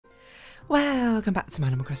Welcome back to my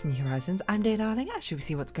Animal Crossing New Horizons. I'm Day Darling. Actually, we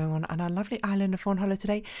see what's going on our lovely island of Fawnhollow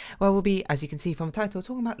today. Well, we'll be, as you can see from the title,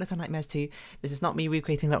 talking about Little Nightmares 2. This is not me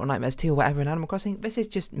recreating Little Nightmares 2 or whatever in Animal Crossing. This is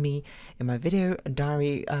just me in my video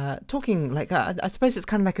diary talking, like, I suppose it's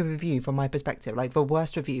kind of like a review from my perspective, like the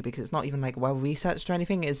worst review, because it's not even like well researched or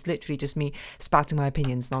anything. It's literally just me spouting my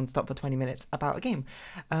opinions non-stop for 20 minutes about a game.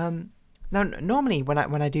 Now, normally when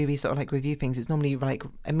I do these sort of like review things, it's normally like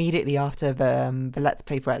immediately after the Let's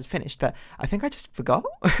Play for it is finished, but I think I just forgot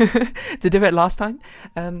to do it last time.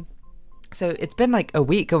 So it's been like a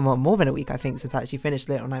week, or more than a week, I think, since I actually finished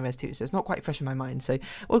Little Nightmares 2, so it's not quite fresh in my mind, so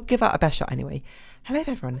we'll give that a best shot anyway. Hello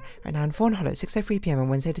everyone, right now in Fawnhollow, 6:03 PM on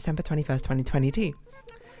Wednesday, December 21st, 2022.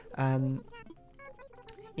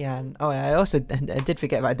 Yeah, and I also did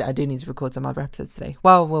forget, but I do need to record some other episodes today.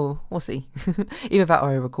 Well, we'll see. Either that or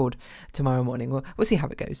I record tomorrow morning. We'll see how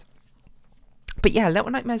it goes. But yeah, Little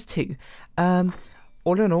Nightmares 2.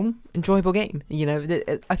 All in all, enjoyable game. You know,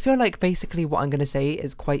 I feel like basically what I'm going to say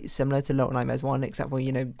is quite similar to Little Nightmares 1, except for,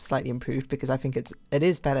 you know, slightly improved, because I think it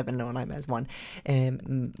is better than Little Nightmares 1,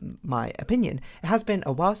 in my opinion. It has been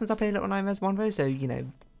a while since I played Little Nightmares 1, though, so, you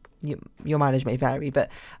know, your mileage may vary, but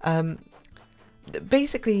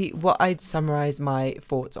basically what I'd summarize my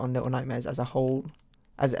thoughts on Little Nightmares as a whole,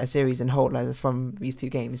 as a series in whole, from these two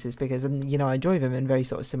games, is because, you know, I enjoy them in very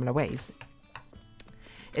sort of similar ways.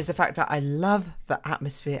 It's the fact that I love the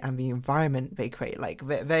atmosphere and the environment they create. Like,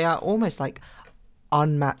 they are almost like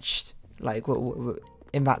unmatched, like,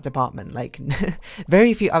 in that department. Like,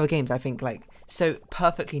 very few other games, I think, like, so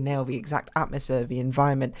perfectly nail the exact atmosphere, the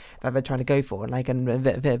environment that they're trying to go for, like, and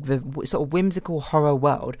the sort of whimsical horror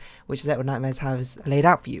world which Little Nightmares has laid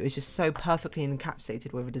out for you is just so perfectly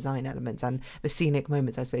encapsulated with the design elements and the scenic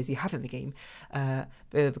moments, I suppose, you have in the game.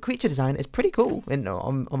 The creature design is pretty cool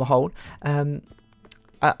on the whole.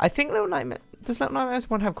 I think Little Nightmares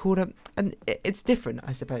 1 have cooler, and it's different,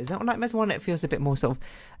 I suppose. Little Nightmares 1, it feels a bit more sort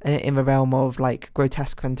of in the realm of like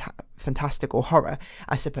grotesque, fantastical horror,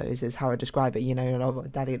 I suppose, is how I describe it. You know, a lot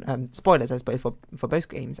of daddy spoilers, I suppose, for both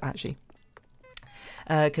games actually,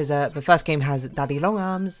 because the first game has Daddy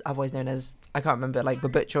Longarms, otherwise known as, I can't remember, like the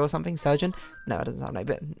Butcher or something, Surgeon. No, it doesn't sound right,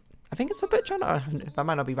 but I think it's a Butcher. No, that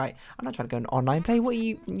might not be right. I'm not trying to go an online play. What are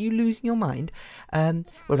you losing your mind?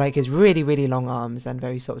 With like his really, really long arms and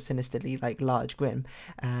very sort of sinisterly like large grin,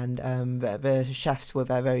 and the chefs with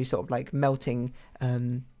their very sort of like melting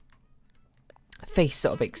face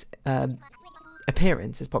sort of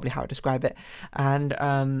appearance is probably how I describe it. And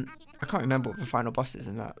I can't remember what the final boss is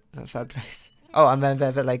in that third place. Oh, and then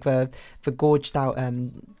the gorged out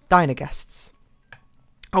diner guests.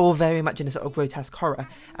 All very much in a sort of grotesque horror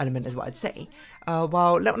element is what I'd say.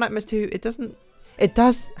 While Little Nightmares 2, it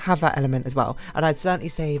does have that element as well, and I'd certainly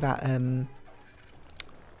say that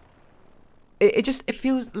it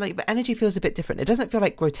feels like the energy feels a bit different. It doesn't feel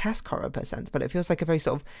like grotesque horror per sense, but it feels like a very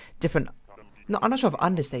sort of different. I'm not sure if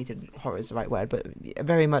understated horror is the right word, but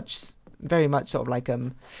very much sort of like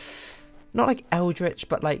not like eldritch,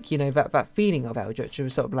 but like, you know, that feeling of eldritch. It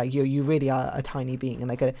was sort of like you really are a tiny being in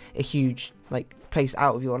like a huge like place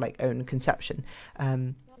out of your like own conception.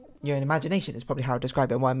 Your own imagination is probably how I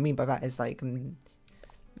describe it. And what I mean by that is like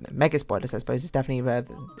mega spoilers, I suppose. It's definitely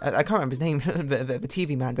I can't remember his name, the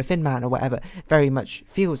TV man, the Thin Man or whatever. Very much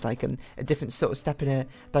feels like a different sort of step in a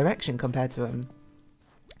direction compared to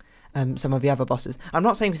some of the other bosses. I'm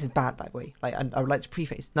not saying this is bad, by the way. Like, I would like to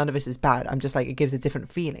preface, none of this is bad. I'm just like, it gives a different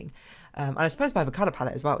feeling. And I suppose by the colour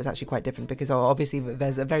palette as well, it's actually quite different, because obviously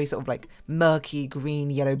there's a very sort of like murky green,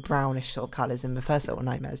 yellow, brownish sort of colours in the first Little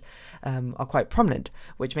Nightmares are quite prominent,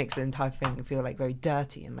 which makes the entire thing feel like very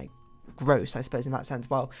dirty and like gross, I suppose, in that sense.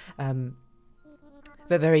 While the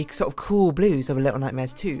very sort of cool blues of a Little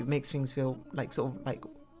Nightmares 2 makes things feel like sort of like,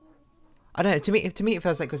 I don't know, to me it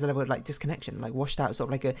feels like there's a level of like disconnection, like washed out, sort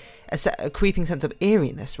of like a creeping sense of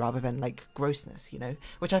eeriness rather than like grossness, you know,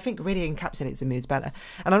 which I think really encapsulates the moods better.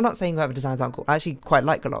 And I'm not saying that the designs aren't cool. I actually quite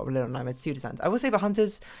like a lot of Little Nightmares 2 designs. I will say the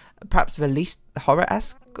Hunter's perhaps the least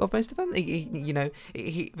horror-esque of most of them. You know,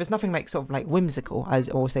 there's nothing like sort of like whimsical, as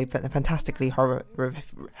or say fantastically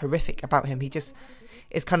horrific about him. He just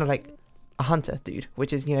is kind of like a hunter dude,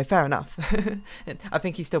 which is, you know, fair enough. I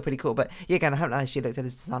think he's still pretty cool, but yeah, again, I haven't actually looked at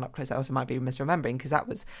his design up close. I also might be misremembering, because that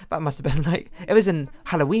must have been like, it was in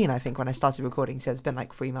Halloween, I think, when I started recording, so it's been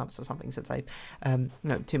like 3 months or something since I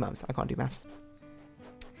no, 2 months, I can't do maths,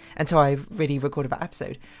 until I really recorded that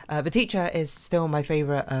episode. The teacher is still my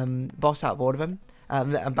favourite boss out of all of them,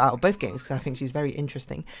 about both games, because I think she's very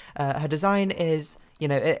interesting. Her design is, you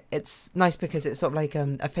know, it's nice because it's sort of like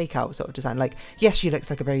a fake out sort of design. Like, yes, she looks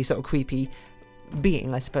like a very sort of creepy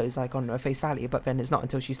being, I suppose, like on her face value, but then it's not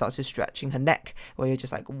until she starts just stretching her neck where you're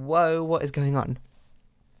just like, whoa, what is going on?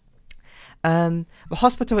 The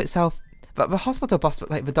hospital itself, but the hospital boss,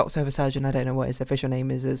 like the doctor, the surgeon, I don't know what his official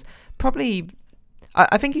name is probably,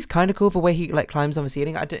 I think he's kind of cool the way he like climbs on the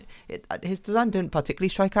ceiling. His design didn't particularly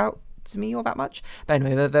strike out to me all that much, but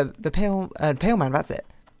anyway, the pale man, that's it.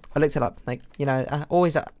 I looked it up, like, you know,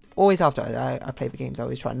 always after I play the games, I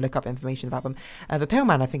always try and look up information about them. The Pale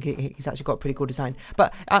Man, I think he's actually got a pretty cool design.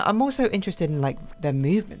 But I'm also interested in, like, their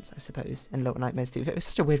movements, I suppose, in Little Nightmares 2. It's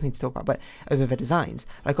such a weird thing to talk about, but over the designs.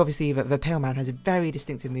 Like, obviously, the Pale Man has a very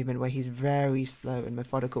distinctive movement where he's very slow and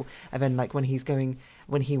methodical. And then, like, when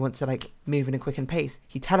he wants to, like, move in a quickened pace,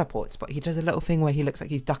 he teleports. But he does a little thing where he looks like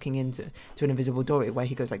he's ducking into an invisible doorway where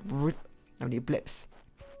he goes, like, and he blips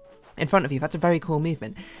in front of you. That's a very cool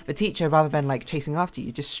movement. The teacher, rather than like chasing after you,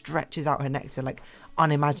 just stretches out her neck to like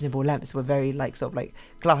unimaginable lengths with very like sort of like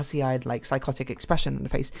glassy-eyed, like psychotic expression on the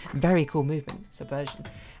face. Very cool movement, subversion.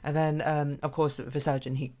 And then of course the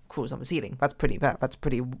surgeon, he crawls on the ceiling. That's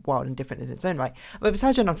pretty wild and different in its own right. But the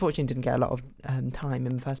surgeon unfortunately didn't get a lot of time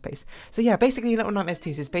in the first place. So yeah, basically Little Nightmares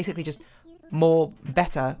 2 is basically just more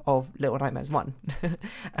better of Little Nightmares 1.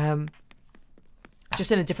 Just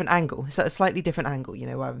in a different angle, so a slightly different angle, you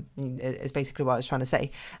know, is basically what I was trying to say,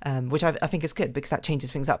 which I think is good because that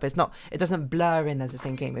changes things up. It doesn't blur in as the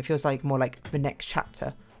same game. It feels like more like the next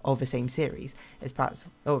chapter of the same series is perhaps,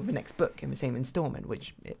 or the next book in the same installment,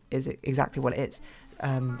 which is exactly what it is,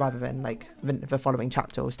 rather than like the following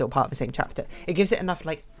chapter or still part of the same chapter. It gives it enough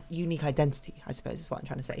like unique identity, I suppose is what I'm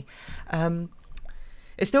trying to say.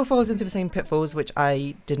 It still falls into the same pitfalls, which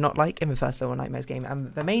I did not like in the first Little Nightmares game.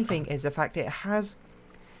 And the main thing is the fact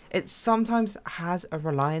it sometimes has a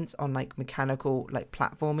reliance on like mechanical, like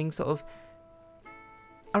platforming sort of.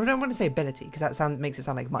 I don't want to say ability because that makes it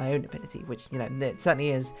sound like my own ability, which, you know, it certainly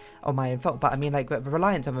is on my own fault. But I mean, like the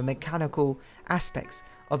reliance on the mechanical aspects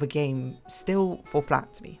of a game still fall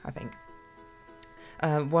flat to me, I think.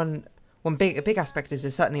 One big aspect is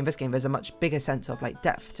certainly in this game there's a much bigger sense of like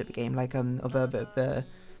depth to the game, like of the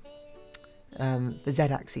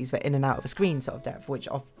Z-axis, the in and out of a screen sort of depth, which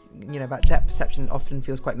you know, that depth perception often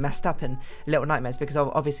feels quite messed up in Little Nightmares because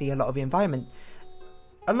obviously a lot of the environment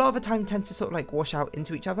a lot of the time tends to sort of like wash out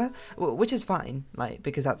into each other, which is fine, like,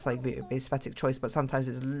 because that's like the aesthetic choice, but sometimes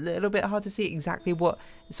it's a little bit hard to see exactly what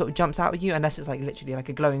sort of jumps out at you unless it's like literally like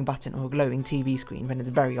a glowing button or a glowing TV screen, when it's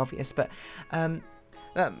very obvious. But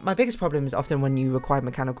my biggest problem is often when you require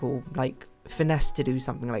mechanical like finesse to do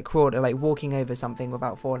something, like crawl, or like walking over something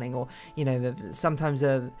without falling, or, you know, sometimes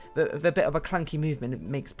a bit of a clunky movement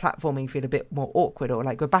makes platforming feel a bit more awkward, or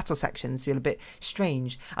like the battle sections feel a bit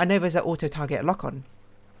strange. I know there's an auto target lock on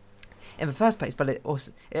in the first place, but it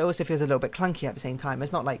also feels a little bit clunky at the same time.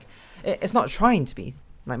 It's not like it's not trying to be,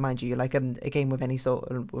 like, mind you, like a game with any sort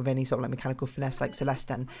of like mechanical finesse like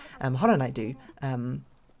Celeste and Hollow Knight do,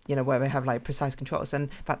 you know, where they have like precise controls, and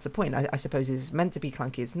that's the point. I suppose is meant to be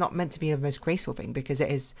clunky. It's not meant to be the most graceful thing because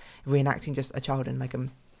it is reenacting just a child in like a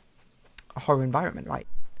horror environment, right?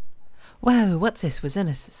 Whoa, what's this? Was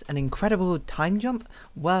this an incredible time jump?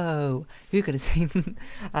 Whoa, who could have seen?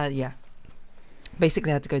 Yeah.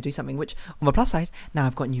 Basically, I had to go do something, which, on the plus side, now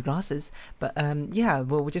I've got new glasses. But, yeah,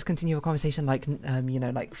 we'll just continue a conversation like, you know,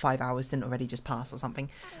 like 5 hours didn't already just pass or something.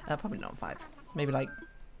 Probably not 5. Maybe, like,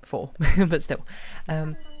 4. But still.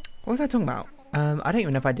 What was I talking about? I don't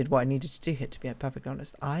even know if I did what I needed to do here, to be perfectly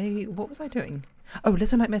honest. What was I doing? Oh,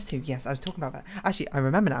 Little Nightmares 2. Yes, I was talking about that. Actually, I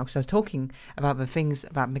remember now, because I was talking about the things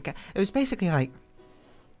about... It was basically, like...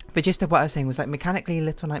 The gist of what I was saying was, like, mechanically,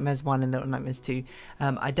 Little Nightmares 1 and Little Nightmares 2,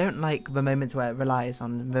 I don't like the moments where it relies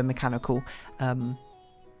on the mechanical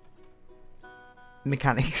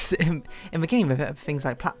mechanics in the game. Things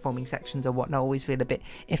like platforming sections or whatnot always feel a bit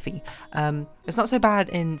iffy. It's not so bad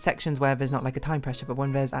in sections where there's not like a time pressure, but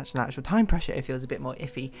when there's actual time pressure, it feels a bit more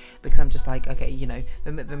iffy, because I'm just like, okay, you know,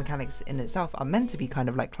 the mechanics in itself are meant to be kind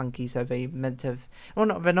of like clunky, so they're meant to,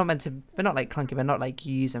 well, they're not like clunky, they're not like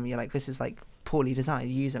you use them, you're like, this is like poorly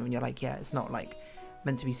designed, you use them and you're like, yeah, it's not like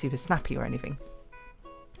meant to be super snappy or anything.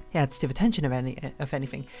 Yeah, it's to the tension of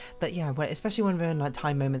anything. But yeah, especially when we're in like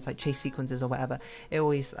time moments, like chase sequences or whatever, it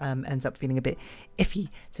always ends up feeling a bit iffy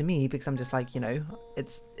to me, because I'm just like, you know,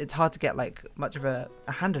 it's hard to get like much of a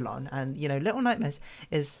handle on. And, you know, Little Nightmares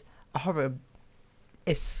is a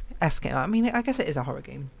horror-esque game. I mean, I guess it is a horror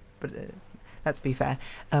game, but let's be fair.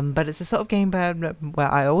 But it's a sort of game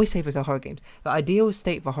where I always say for horror games, the ideal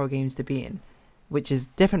state for horror games to be in, which is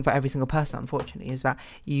different for every single person, unfortunately, is that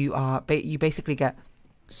you basically get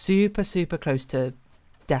super close to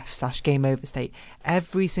death / game over state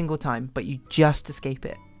every single time, but you just escape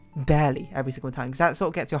it barely every single time, because that sort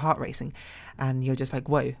of gets your heart racing, and you're just like,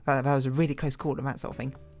 whoa, that was a really close call and that sort of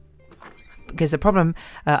thing. Because the problem,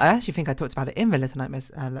 I actually think I talked about it in the Little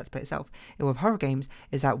Nightmares Let's Play itself, with horror games,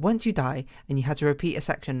 is that once you die and you had to repeat a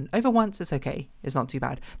section over once, it's okay, it's not too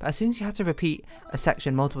bad. But as soon as you had to repeat a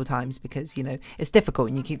section multiple times because, you know, it's difficult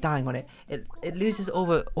and you keep dying on it, it loses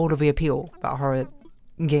all of the appeal that a horror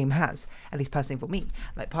game has, at least personally for me.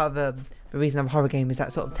 Like, part of the reason of a horror game is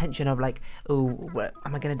that sort of tension of like, oh, what,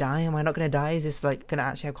 am I gonna die, am I not gonna die, is this like gonna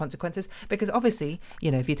actually have consequences? Because obviously,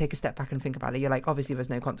 you know, if you take a step back and think about it, you're like, obviously there's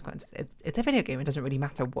no consequences. It's a video game, it doesn't really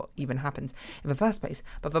matter what even happens in the first place.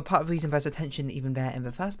 But the part of the reason there's a tension even there in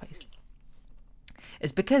the first place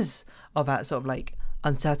is because of that sort of like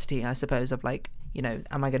uncertainty, I suppose, of like, you know,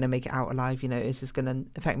 am I going to make it out alive? You know, is this going to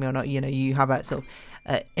affect me or not? You know, you have that sort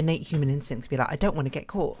of innate human instinct to be like, I don't want to get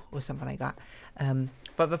caught or something like that.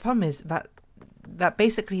 But the problem is that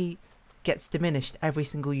basically gets diminished every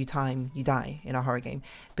single time you die in a horror game,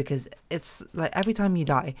 because it's like every time you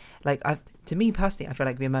die, like to me personally, I feel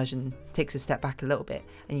like the immersion takes a step back a little bit,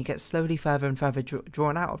 and you get slowly further and further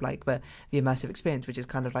drawn out of like the immersive experience, which is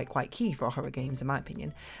kind of like quite key for horror games in my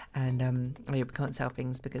opinion. And you can't sell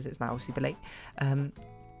things because it's now super late.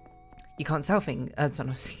 You can't sell things.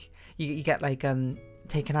 You get like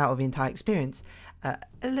taken out of the entire experience a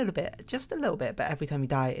little bit, just a little bit. But every time you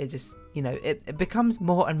die, it just, you know, it becomes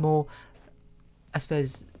more and more, I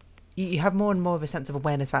suppose, you have more and more of a sense of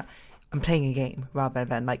awareness that I'm playing a game rather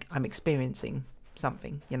than like I'm experiencing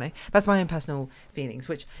something, you know. That's my own personal feelings,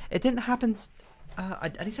 which it didn't happen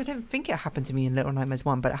at least I don't think it happened to me in Little Nightmares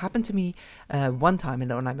 1, but it happened to me one time in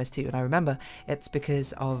Little Nightmares 2, and I remember it's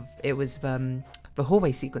because of, it was the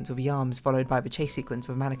hallway sequence with the arms followed by the chase sequence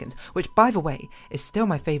with mannequins, which, by the way, is still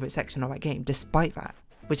my favourite section of that game, despite that,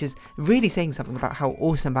 which is really saying something about how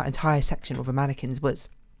awesome that entire section with the mannequins was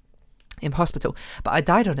in hospital. But I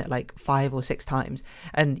died on it like 5 or 6 times,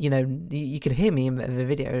 and you know, you could hear me in the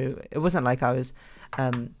video. It wasn't like I was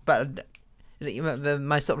but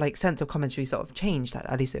my sort of like sense of commentary sort of changed.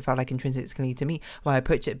 At least it felt like intrinsically to me, where I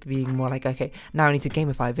approached it being more like, okay, now I need to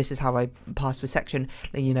gamify, this is how I pass the section,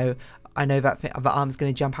 you know, I know that the arm's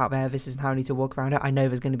going to jump out there, this is how I need to walk around it, I know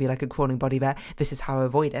there's going to be like a crawling body there, this is how I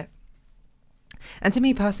avoid it. And to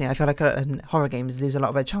me personally, I feel like horror games lose a lot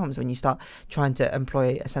of their charms when you start trying to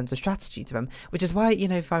employ a sense of strategy to them, which is why, you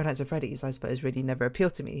know, Five Nights at Freddy's, I suppose, really never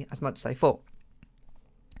appealed to me as much as I thought.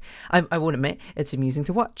 I will admit it's amusing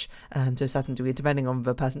to watch to a certain degree, depending on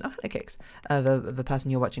the person. Oh, kicks, the person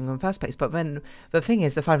you're watching in the first place. But then the thing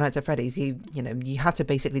is, the Five Nights at Freddy's, you know, you have to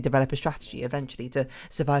basically develop a strategy eventually to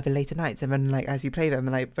survive the later nights. And then, like, as you play them,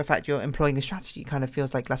 and like the fact you're employing a strategy kind of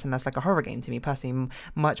feels like less and less like a horror game to me personally.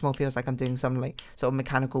 Much more feels like I'm doing some like sort of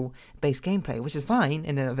mechanical based gameplay, which is fine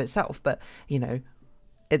in and of itself. But you know,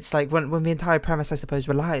 it's like when the entire premise, I suppose,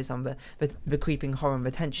 relies on the creeping horror and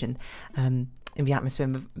the tension in the atmosphere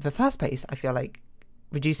in the first place, I feel like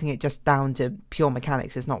reducing it just down to pure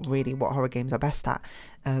mechanics is not really what horror games are best at,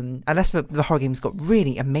 unless the horror games got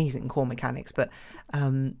really amazing core mechanics. But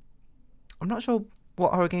I'm not sure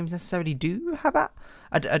what horror games necessarily do have that.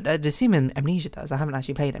 I'd assume Amnesia does. I haven't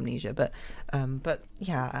actually played Amnesia, but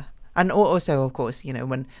yeah. And also, of course, you know,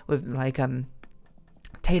 when with like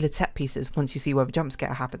tailored set pieces, once you see where the jump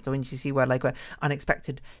scare happens, or once you see where like an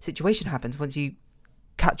unexpected situation happens, once you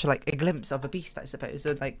catch like a glimpse of a beast, I suppose.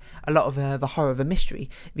 So like a lot of the horror, the mystery,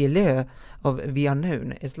 the allure of the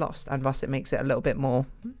unknown is lost, and thus it makes it a little bit more,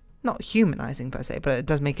 not humanizing per se, but it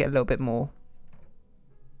does make it a little bit more.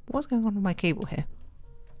 What's going on with my cable here?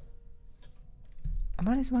 Am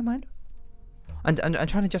I losing my mind? I'm trying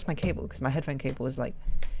to adjust my cable because my headphone cable is like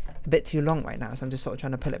a bit too long right now, so I'm just sort of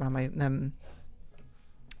trying to pull it around my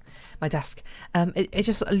my desk. It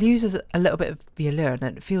just loses a little bit of the allure,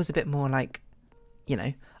 and it feels a bit more like, you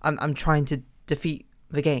know, I'm trying to defeat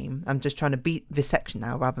the game. I'm just trying to beat this section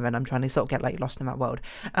now, rather than I'm trying to sort of get like lost in that world.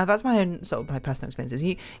 That's my own sort of my personal experiences.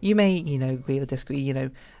 You may, you know, agree or disagree. You know,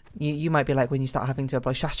 you might be like, when you start having to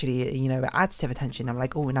apply strategy, you know, it adds to the tension. I'm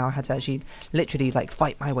like, oh, now I had to actually literally like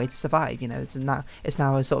fight my way to survive. You know, it's now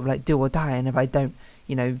a sort of like do or die, and if I don't,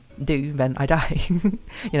 you know, then I die. You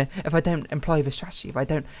know, if I don't employ the strategy, if I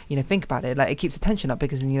don't, you know, think about it, like it keeps the tension up,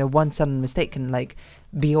 because, you know, one sudden mistake can like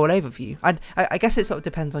be all over for you. I guess it sort of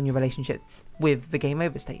depends on your relationship with the game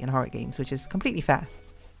over state in horror games, which is completely fair.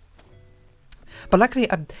 But luckily,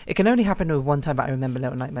 it can only happen with one time, but I remember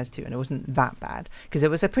Little Nightmares 2, and it wasn't that bad, because it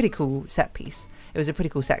was a pretty cool set piece. It was a pretty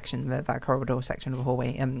cool section, that corridor section of the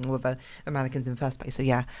hallway, with the mannequins in the first place. So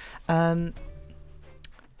yeah.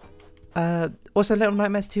 Also, Little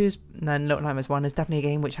Nightmares 2 and Little Nightmares 1 is definitely a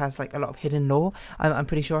game which has like a lot of hidden lore. I'm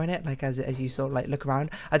pretty sure in it, like as you sort of like look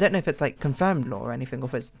around. I don't know if it's like confirmed lore or anything, or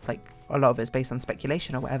if it's like a lot of it's based on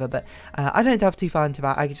speculation or whatever. But I don't delve too far into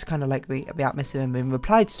that. I just kind of like the atmosphere and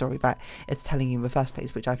replied story that it's telling you in the first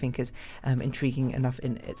place, which I think is intriguing enough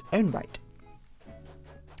in its own right.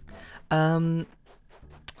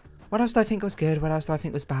 What else do I think was good? What else do I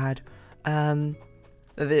think was bad?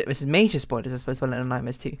 This is major spoilers, I suppose, for Little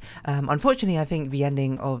Nightmares 2. Unfortunately, I think the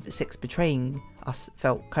ending of 6 betraying us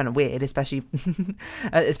felt kind of weird, especially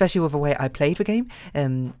especially with the way I played the game.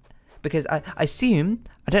 Because I assume,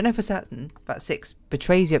 I don't know for certain, that 6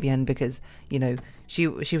 betrays you at the end because, you know, she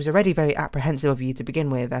was already very apprehensive of you to begin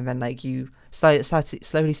with, and then like you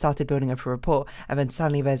slowly started building up a rapport, and then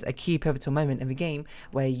suddenly there's a key pivotal moment in the game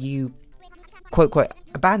where you quote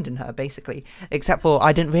abandon her, basically, except for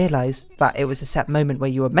I didn't realise that it was a set moment where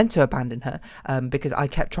you were meant to abandon her, because I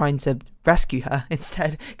kept trying to rescue her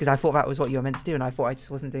instead, because I thought that was what you were meant to do, and I thought I just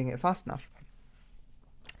wasn't doing it fast enough.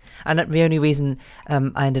 And the only reason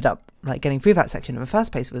I ended up like getting through that section in the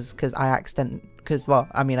first place was because well,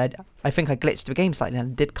 I mean, I think I glitched the game slightly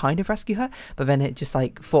and did kind of rescue her, but then it just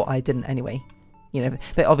like thought I didn't anyway, you know,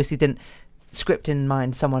 but obviously didn't script in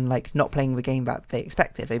mind someone like not playing the game that they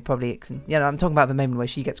expected. They probably, you know, I'm talking about the moment where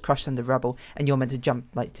she gets crushed under rubble and you're meant to jump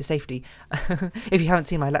like to safety. If you haven't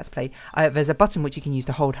seen my Let's Play, there's a button which you can use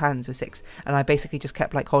to hold hands with 6, and I basically just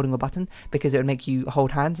kept like holding a button because it would make you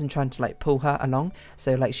hold hands and trying to like pull her along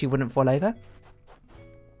so like she wouldn't fall over.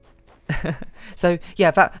 So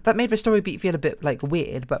yeah, that made the story beat feel a bit like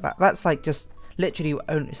weird, but that's like just literally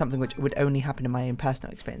something which would only happen in my own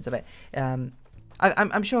personal experience of it.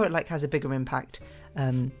 I'm sure it like has a bigger impact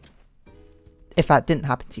if that didn't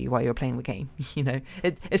happen to you while you were playing the game. You know,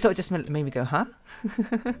 it sort of just made me go, huh?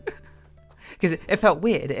 Because it felt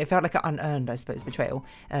weird. It felt like an unearned, I suppose, betrayal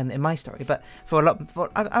in my story. But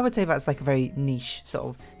I would say that's like a very niche sort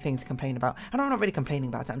of thing to complain about. And I'm not really complaining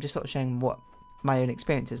about it. I'm just sort of showing what my own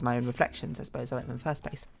experiences, my own reflections, I suppose, of it in the first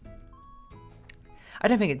place. I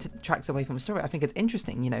don't think it tracks away from the story. I think it's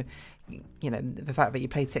interesting, you know, the fact that you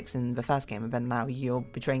played 6 in the first game and then now you're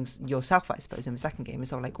betraying yourself, I suppose, in the second game. It's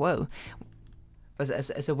sort of like, whoa.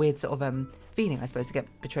 It's a weird sort of feeling, I suppose, to get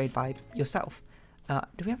betrayed by yourself.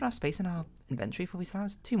 Do we have enough space in our inventory for these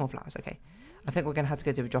flowers? 2 more flowers, okay. I think we're going to have to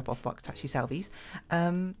go to a drop-off box to actually sell these.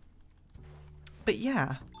 But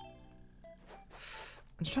yeah.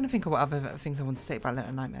 I'm just trying to think of what other things I want to say about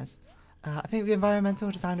Little Nightmares. I think the environmental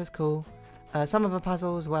design was cool. Some of the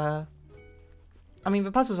puzzles were... I mean,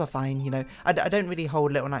 the puzzles are fine, you know. I don't really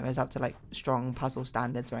hold Little Nightmares up to, like, strong puzzle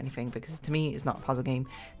standards or anything, because to me, it's not a puzzle game.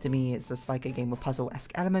 To me, it's just, like, a game with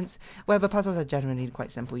puzzle-esque elements, where the puzzles are generally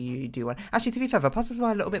quite simple. You do one. Actually, to be fair, the puzzles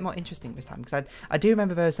were a little bit more interesting this time, because I do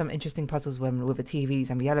remember there were some interesting puzzles with the TVs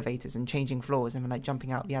and the elevators and changing floors and, like,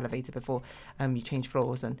 jumping out the elevator before you change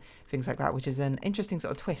floors and things like that, which is an interesting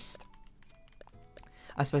sort of twist.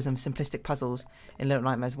 I suppose some simplistic puzzles in Little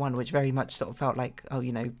Nightmares 1, which very much sort of felt like, oh,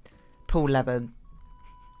 you know, pull lever,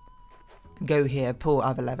 go here, pull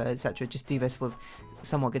other lever, etc. Just do this with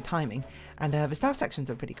somewhat good timing. And the staff sections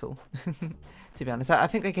were pretty cool, to be honest. I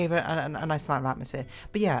think they gave it a nice amount of atmosphere.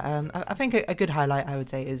 But yeah, I think a good highlight, I would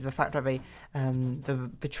say, is the fact that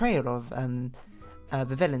the betrayal of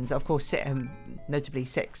the villains, of course, notably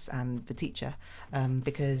 6 and the teacher,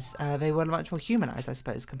 because they were much more humanized, I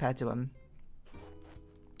suppose, compared to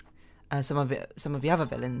some of the other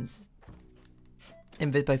villains in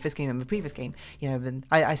both this game and the previous game. You know,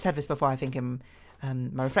 I said this before, I think, in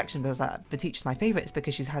my reflection, but I was like, the teacher's my favourite. It's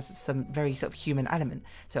because she has some very sort of human element.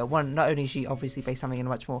 So one, not only is she obviously based something in a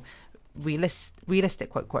much more realistic,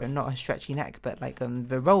 quote, not a stretchy neck, but like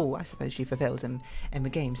the role, I suppose, she fulfills in the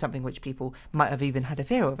game, something which people might have even had a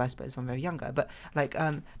fear of, I suppose, when they were younger. But like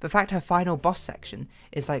the fact her final boss section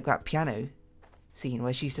is like that piano scene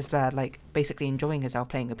where she's just there, like, basically enjoying herself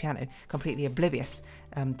playing the piano, completely oblivious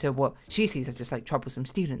to what she sees as just like troublesome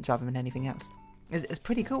students rather than anything else. It's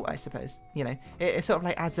pretty cool, I suppose. You know, it sort of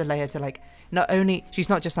like adds a layer to, like, not only she's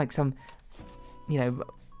not just like some, you know,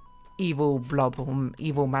 evil blob or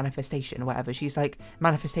evil manifestation or whatever. She's like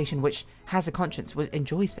manifestation which has a conscience, which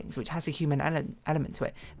enjoys things, which has a human element to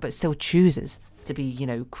it, but still chooses to be, you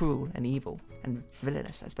know, cruel and evil and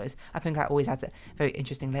villainous, I suppose. I think that always adds a very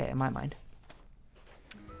interesting layer in my mind.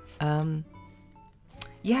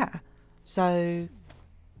 Yeah, so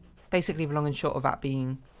basically the long and short of that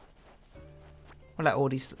being, I'll let all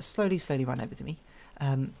these slowly run over to me.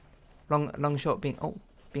 Long and short being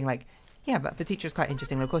like, yeah, but the teacher is quite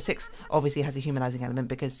interesting. And of course, 6 obviously has a humanizing element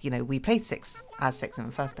because, you know, we played 6 as 6 in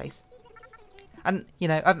the first place. And, you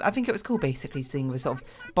know, I think it was cool basically seeing the sort of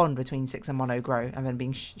bond between Six and Mono grow and then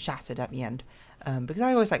being shattered at the end. Because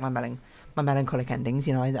I always like my melancholic endings,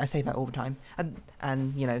 you know, I say that all the time.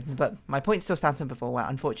 And you know, but my point still stands on before, where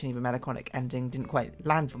unfortunately the melancholic ending didn't quite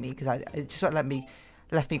land for me, because it just sort of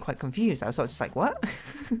left me quite confused. I was sort of just like, what?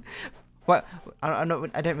 What? I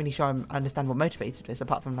don't really sure I understand what motivated this,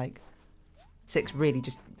 apart from like Six really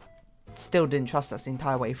just still didn't trust us the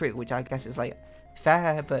entire way through, which I guess is like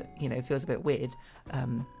fair, but you know, feels a bit weird.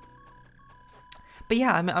 But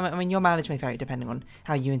yeah, I mean, your mileage may vary depending on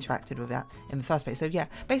how you interacted with that in the first place. So yeah,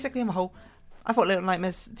 basically on the whole, I thought Little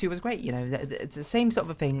Nightmares 2 was great. You know, it's the same sort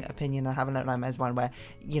of opinion I have on Little Nightmares 1, where,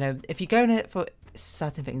 you know, if you go in it for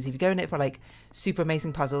certain things, if you go in it for like super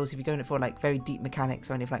amazing puzzles, if you go in it for like very deep mechanics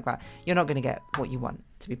or anything like that, you're not going to get what you want,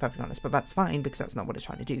 to be perfectly honest. But that's fine, because that's not what it's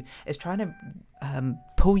trying to do. It's trying to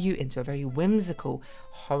pull you into a very whimsical,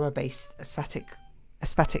 horror-based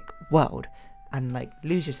aesthetic world, and like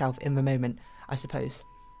lose yourself in the moment, I suppose.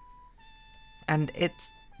 And it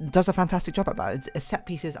does a fantastic job at that. Its set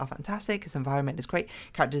pieces are fantastic, its environment is great,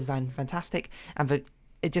 character design fantastic, and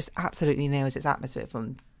it just absolutely nails its atmosphere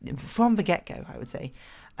from the get-go, I would say.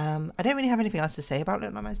 I don't really have anything else to say about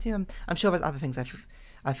Little Nightmares 2. I'm sure there's other things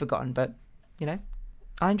I've forgotten, but, you know,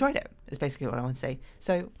 I enjoyed it, is basically what I want to say.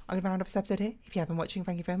 So I'm going to round up this episode here. If you have been watching,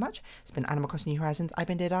 thank you very much. It's been Animal Crossing New Horizons. I've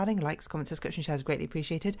been Dear Darling. Likes, comments, subscription, shares greatly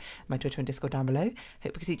appreciated. My Twitter and Discord down below.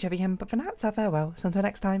 Hope we can see each other again, but for now, it's our farewell. So until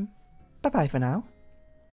next time, bye-bye for now.